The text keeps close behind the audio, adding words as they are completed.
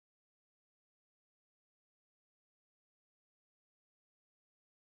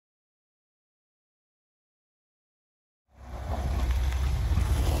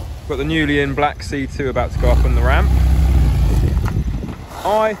got the newly in black C2 about to go up on the ramp.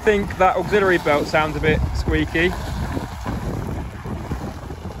 I think that auxiliary belt sounds a bit squeaky.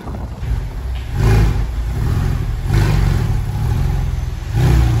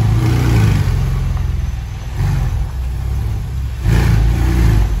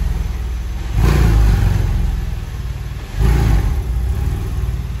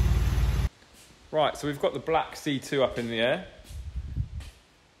 Right, so we've got the black C2 up in the air.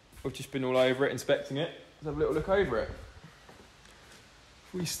 We've just been all over it, inspecting it. Let's have a little look over it.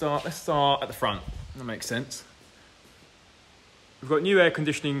 Let's start at the front. That makes sense. We've got new air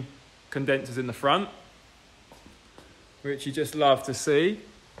conditioning condensers in the front, which you just love to see.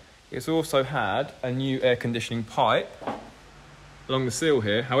 It's also had a new air conditioning pipe along the seal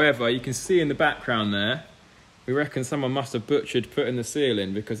here. However, you can see in the background there, we reckon someone must have butchered putting the seal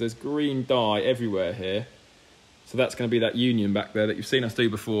in because there's green dye everywhere here. So that's going to be that union back there that you've seen us do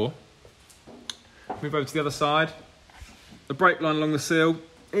before. Move over to the other side. The brake line along the seal,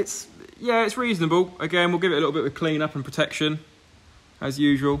 it's reasonable. Again, we'll give it a little bit of clean up and protection, as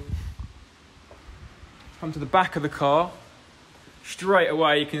usual. Come to the back of the car. Straight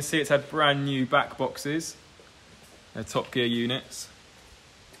away, you can see it's had brand new back boxes. They're Top Gear units.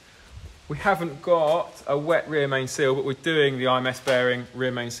 We haven't got a wet rear main seal, but we're doing the IMS bearing,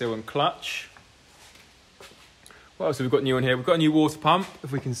 rear main seal and clutch. What else have we got new on here? We've got a new water pump,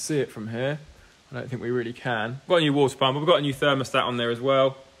 if we can see it from here. I don't think we really can. We've got a new water pump, but we've got a new thermostat on there as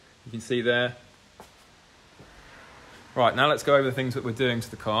well. You can see there. Right, now let's go over the things that we're doing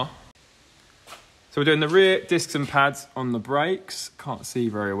to the car. So we're doing the rear discs and pads on the brakes. Can't see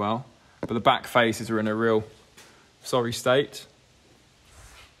very well, but the back faces are in a real sorry state.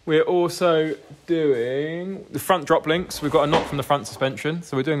 We're also doing the front drop links. We've got a knot from the front suspension,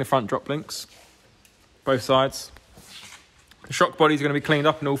 so we're doing the front drop links, both sides. The shock bodies are going to be cleaned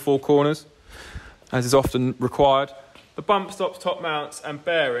up in all four corners, as is often required. The bump stops, top mounts and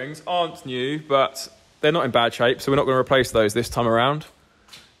bearings aren't new, but they're not in bad shape, so we're not going to replace those this time around.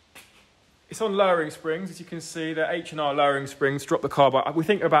 It's on lowering springs, as you can see. They're H&R lowering springs. Drop the car by, we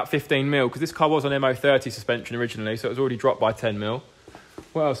think, about 15 mil, because this car was on MO30 suspension originally, so it was already dropped by 10 mil.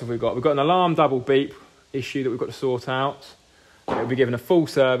 What else have we got? We've got an alarm double beep issue that we've got to sort out. It'll be given a full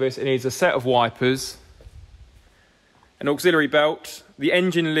service. It needs a set of wipers, an auxiliary belt, the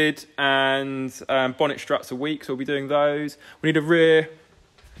engine lid and bonnet struts are weak, so we'll be doing those. We need a rear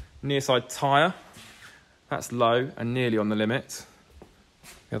near side tyre. That's low and nearly on the limit.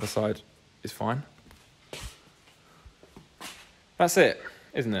 The other side is fine. That's it,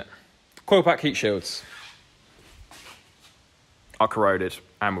 isn't it? Coil pack heat shields are corroded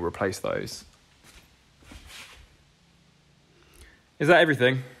and we'll replace those. Is that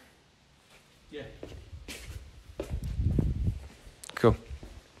everything? Yeah. Cool.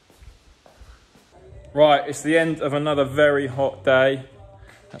 Right, it's the end of another very hot day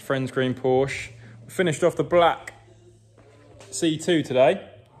at Friends Green Porsche. We finished off the black C2 today.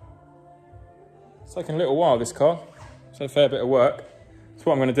 It's taken a little while, this car. It's had a fair bit of work. So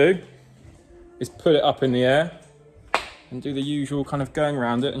what I'm going to do is put it up in the air and do the usual kind of going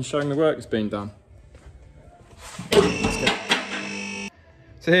around it and showing the work that's been done. Let's go.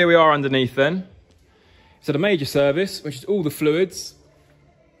 So here we are underneath then. It's at a major service, which is all the fluids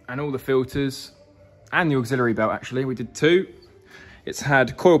and all the filters and the auxiliary belt actually. We did two. It's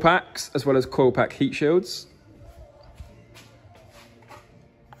had coil packs as well as coil pack heat shields.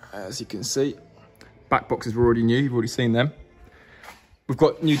 As you can see, back boxes were already new, you've already seen them. We've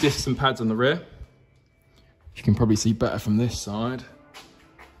got new discs and pads on the rear. You can probably see better from this side.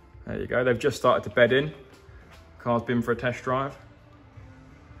 There you go, they've just started to bed in. Car's been for a test drive.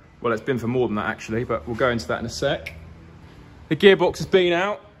 Well, it's been for more than that actually, but we'll go into that in a sec. The gearbox has been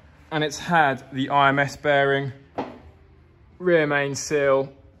out and it's had the IMS bearing, rear main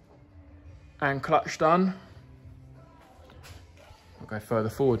seal and clutch done. We'll go further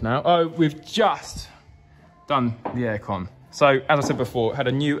forward now. Oh, we've just done the aircon. So as I said before, it had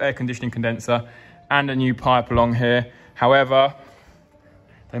a new air conditioning condenser and a new pipe along here. However,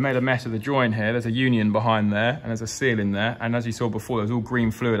 they made a mess of the join here. There's a union behind there and there's a seal in there. And as you saw before, there was all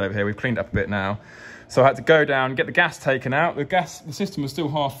green fluid over here. We've cleaned up a bit now. So I had to go down, get the gas taken out. The system was still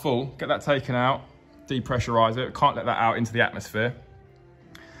half full. Get that taken out, depressurize it. Can't let that out into the atmosphere.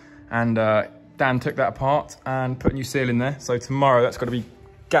 And Dan took that apart and put a new seal in there. So tomorrow that's got to be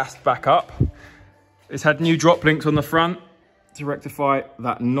gassed back up. It's had new drop links on the front to rectify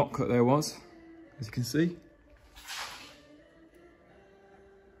that knock that there was, as you can see.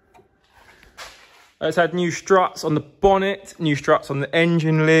 It's had new struts on the bonnet, new struts on the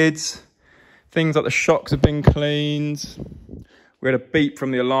engine lids. Things like the shocks have been cleaned. We had a beep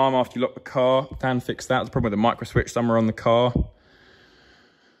from the alarm after you locked the car. Dan fixed that. There's a problem with the micro switch somewhere on the car.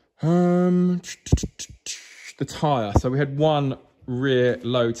 The tyre. So we had one rear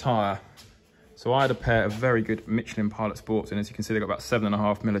low tyre. So I had a pair of very good Michelin Pilot Sports, and as you can see, they've got about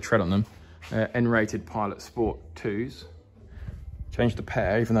 7.5mm tread on them. N-rated Pilot Sport 2s. Changed the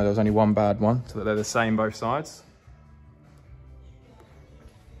pair, even though there was only one bad one, so that they're the same both sides.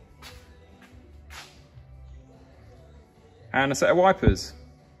 And a set of wipers.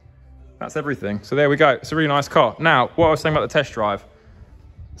 That's everything. So there we go. It's a really nice car. Now, what I was saying about the test drive.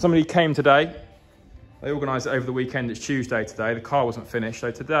 Somebody came today. They organised it over the weekend. It's Tuesday today. The car wasn't finished.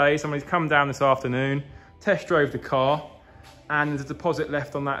 So today, somebody's come down this afternoon, test drove the car, and there's a deposit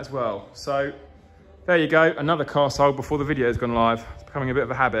left on that as well. So there you go. Another car sold before the video's gone live. It's becoming a bit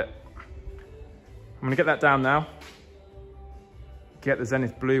of a habit. I'm going to get that down now. Get the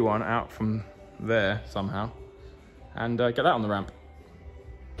Zenith blue one out from there somehow. And get that on the ramp.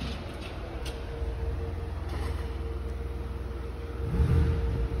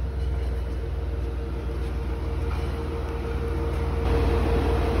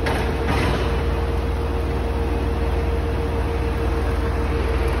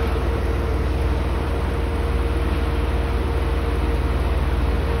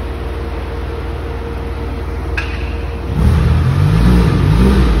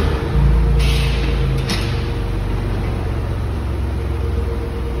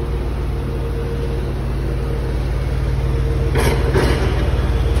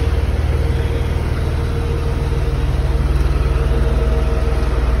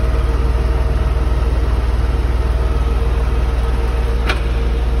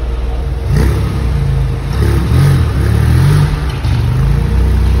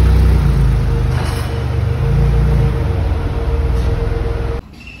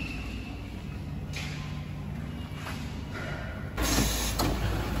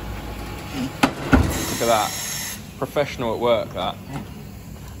 Look at that. Professional at work, that.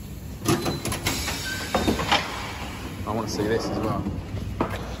 I want to see this as well.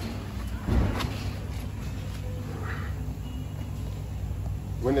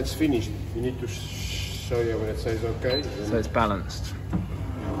 When it's finished, you need to show you when it says okay. So it's balanced.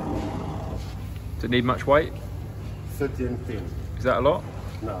 Does it need much weight? 30 and 10. Is that a lot?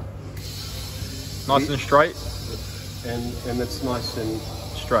 No. Nice and straight? And it's nice and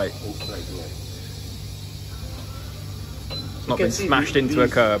straight. Yeah. It's not been smashed into a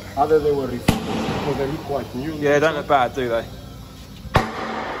curb. Other they were because they look quite new. Yeah, they don't look bad, do they?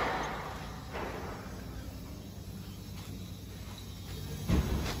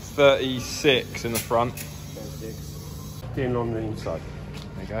 .36 in the front. 10 on the inside.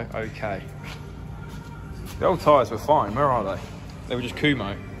 There you go. Okay. The old tyres were fine. Where are they? They were just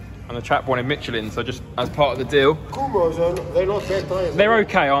Kumo. And the chap wanted Michelin, so just as part of the deal. Kumos, they're not bad tyres. They're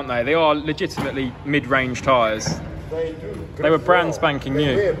okay, aren't they? They are legitimately mid-range tyres. They do. They were brand spanking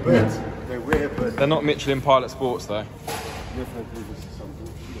new. They wear birds. They're not Michelin Pilot Sports though. Definitely this is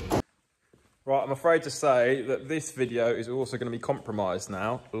something. Right, I'm afraid to say that this video is also going to be compromised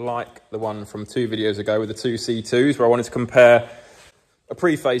now, like the one from 2 videos ago with the 2 C2s, where I wanted to compare a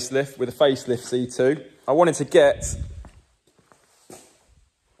pre-facelift with a facelift C2. I wanted to get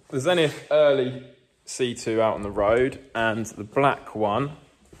the Zenith early C2 out on the road and the black one,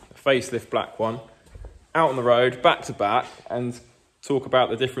 the facelift black one, out on the road, back to back, and talk about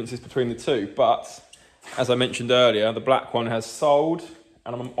the differences between the two. But, as I mentioned earlier, the black one has sold,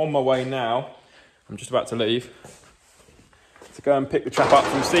 and I'm on my way now. I'm just about to leave to go and pick the chap up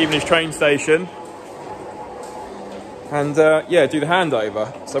from Stevenage train station and, yeah, do the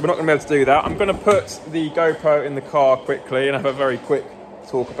handover. So we're not going to be able to do that. I'm going to put the GoPro in the car quickly and have a very quick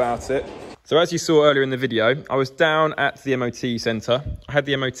talk about it. So as you saw earlier in the video, I was down at the MOT centre. I had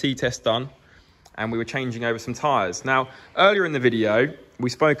the MOT test done, and we were changing over some tyres. Now, earlier in the video, we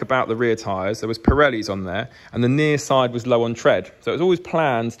spoke about the rear tyres. There was Pirellis on there, and the near side was low on tread. So it was always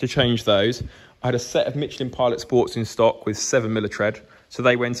planned to change those. I had a set of Michelin Pilot Sports in stock with 7mm tread, so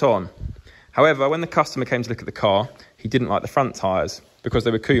they went on. However, when the customer came to look at the car, he didn't like the front tyres because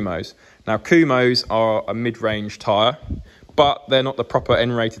they were Kumos. Now, Kumos are a mid-range tyre, but they're not the proper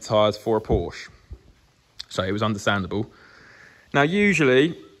N-rated tyres for a Porsche. So it was understandable. Now,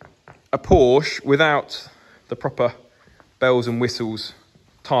 usually, a Porsche without the proper bells and whistles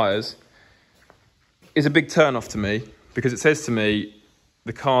tyres is a big turn-off to me, because it says to me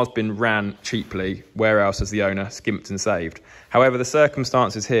the car's been ran cheaply, where else has the owner skimped and saved. However, the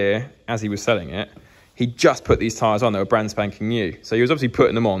circumstances here, as he was selling it, he just put these tyres on. They were brand spanking new. So he was obviously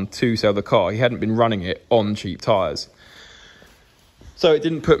putting them on to sell the car. He hadn't been running it on cheap tyres. So it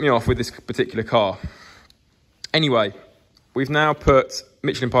didn't put me off with this particular car. Anyway, We've now put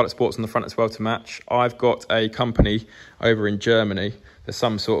Michelin Pilot Sports on the front as well to match. I've got a company over in Germany. There's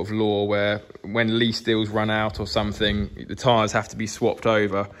some sort of law where when lease deals run out or something, the tyres have to be swapped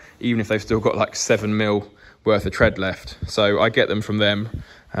over, even if they've still got like 7 mil worth of tread left. So I get them from them.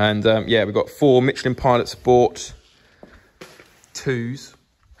 And yeah, we've got 4 Michelin Pilot Sport 2s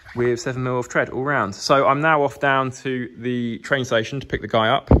with 7 mil of tread all round. So I'm now off down to the train station to pick the guy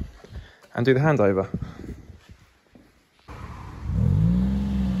up and do the handover.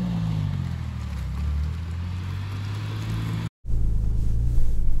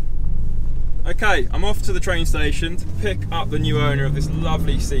 Okay, I'm off to the train station to pick up the new owner of this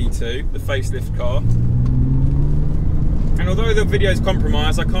lovely C2, the facelift car. And although the video's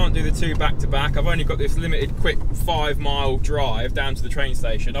compromised, I can't do the 2 back to back. I've only got this limited quick 5-mile drive down to the train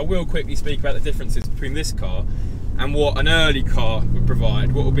station. I will quickly speak about the differences between this car and what an early car would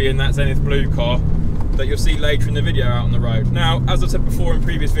provide, what will be in that Zenith Blue car that you'll see later in the video out on the road. Now, as I've said before in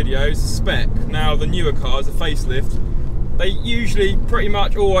previous videos, spec. Now, the newer cars, the facelift, they usually pretty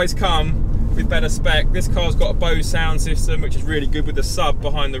much always come with better spec. This car's got a Bose sound system, which is really good with the sub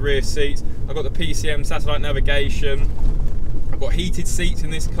behind the rear seats. I've got the PCM satellite navigation. I've got heated seats in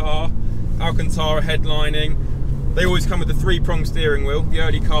this car, Alcantara headlining. They always come with the 3-prong steering wheel. The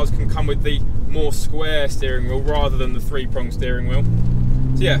early cars can come with the more square steering wheel rather than the 3-prong steering wheel.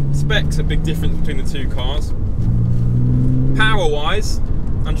 So yeah, specs a big difference between the 2 cars. Power-wise,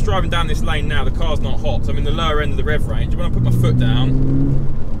 I'm just driving down this lane now. The car's not hot, so I'm in the lower end of the rev range. When I put my foot down,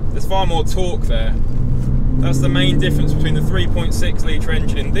 there's far more torque there. That's the main difference between the 3.6 litre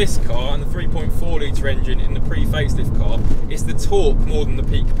engine in this car and the 3.4 litre engine in the pre-facelift car. It's the torque more than the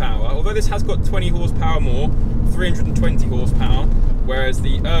peak power. Although this has got 20 horsepower more, 320 horsepower, whereas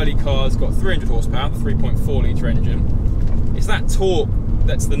the early car's got 300 horsepower, the 3.4 litre engine. It's that torque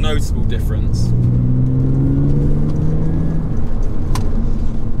that's the noticeable difference.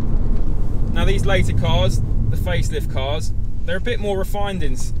 Now these later cars, the facelift cars, they're a bit more refined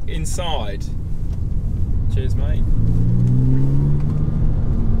inside. Cheers, mate.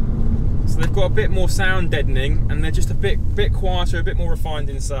 So they've got a bit more sound deadening, and they're just a bit quieter, a bit more refined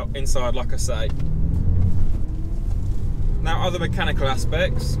inside, like I say. Now, other mechanical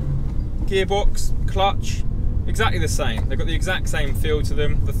aspects: gearbox, clutch, exactly the same. They've got the exact same feel to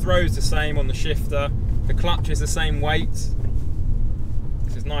them. The throw's the same on the shifter. The clutch is the same weight.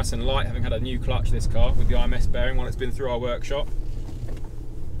 It's nice and light, having had a new clutch this car with the IMS bearing while it's been through our workshop.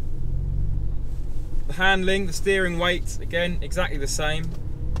 The handling, the steering weight, again, exactly the same.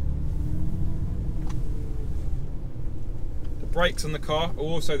 The brakes on the car are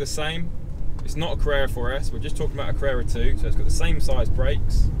also the same. It's not a Carrera 4S, we're just talking about a Carrera 2, so it's got the same size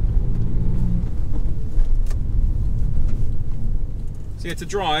brakes. So yeah, to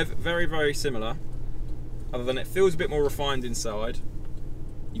drive, very, very similar, other than it feels a bit more refined inside.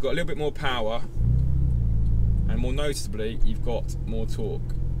 You've got a little bit more power, and more noticeably, you've got more torque.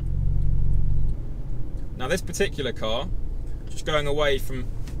 Now this particular car, just going away from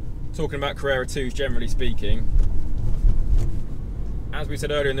talking about Carrera 2s generally speaking, as we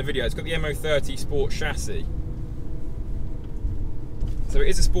said earlier in the video, it's got the MO30 Sport chassis. So it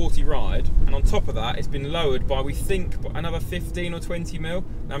is a sporty ride, and on top of that, it's been lowered by, we think, another 15 or 20 mil.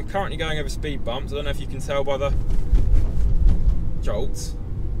 Now I'm currently going over speed bumps. I don't know if you can tell by the jolts.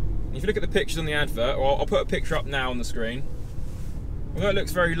 If you look at the pictures on the advert, or I'll put a picture up now on the screen, although it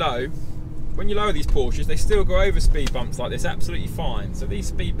looks very low, when you lower these Porsches, they still go over speed bumps like this absolutely fine. So these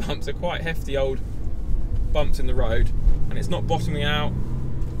speed bumps are quite hefty old bumps in the road, and it's not bottoming out.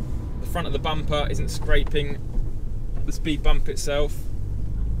 The front of the bumper isn't scraping the speed bump itself.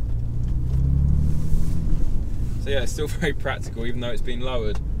 So yeah, it's still very practical even though it's been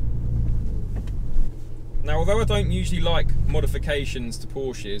lowered. Now, although I don't usually like modifications to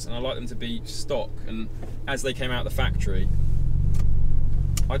Porsches, and I like them to be stock and as they came out of the factory,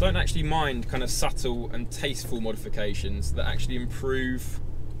 I don't actually mind kind of subtle and tasteful modifications that actually improve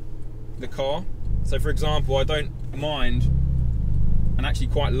the car. So for example, I don't mind and actually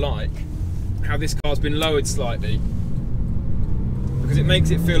quite like how this car's been lowered slightly, because it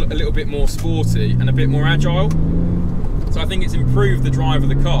makes it feel a little bit more sporty and a bit more agile. So I think it's improved the drive of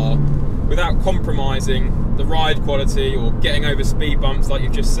the car without compromising the ride quality or getting over speed bumps like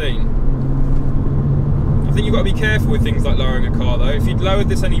you've just seen. I think you've got to be careful with things like lowering a car though. If you'd lowered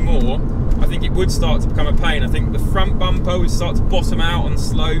this any more, I think it would start to become a pain. I think the front bumper would start to bottom out on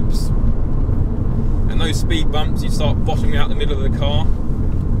slopes, and those speed bumps, you'd start bottoming out the middle of the car.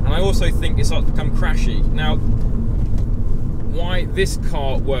 And I also think it starts to become crashy. Now, why this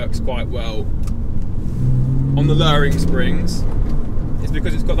car works quite well on the lowering springs is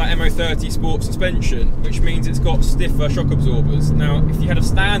because it's got that MO30 sport suspension, which means it's got stiffer shock absorbers. Now, if you had a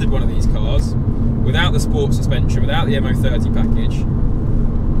standard one of these cars, without the sport suspension, without the MO30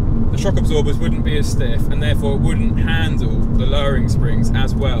 package, the shock absorbers wouldn't be as stiff, and therefore it wouldn't handle the lowering springs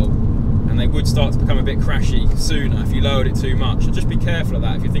as well, and they would start to become a bit crashy sooner if you lowered it too much. So just be careful of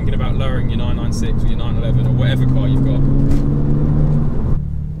that if you're thinking about lowering your 996 or your 911 or whatever car you've got.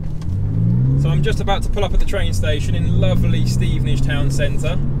 So I'm just about to pull up at the train station in lovely Stevenage town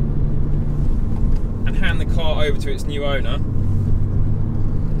centre and hand the car over to its new owner.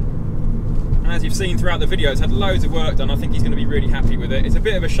 And as you've seen throughout the video, it's had loads of work done. I think he's going to be really happy with it. It's a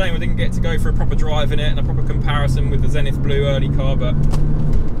bit of a shame I didn't get to go for a proper drive in it and a proper comparison with the Zenith Blue early car, but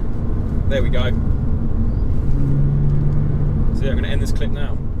there we go. So yeah, I'm going to end this clip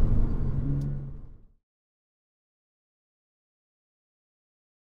now.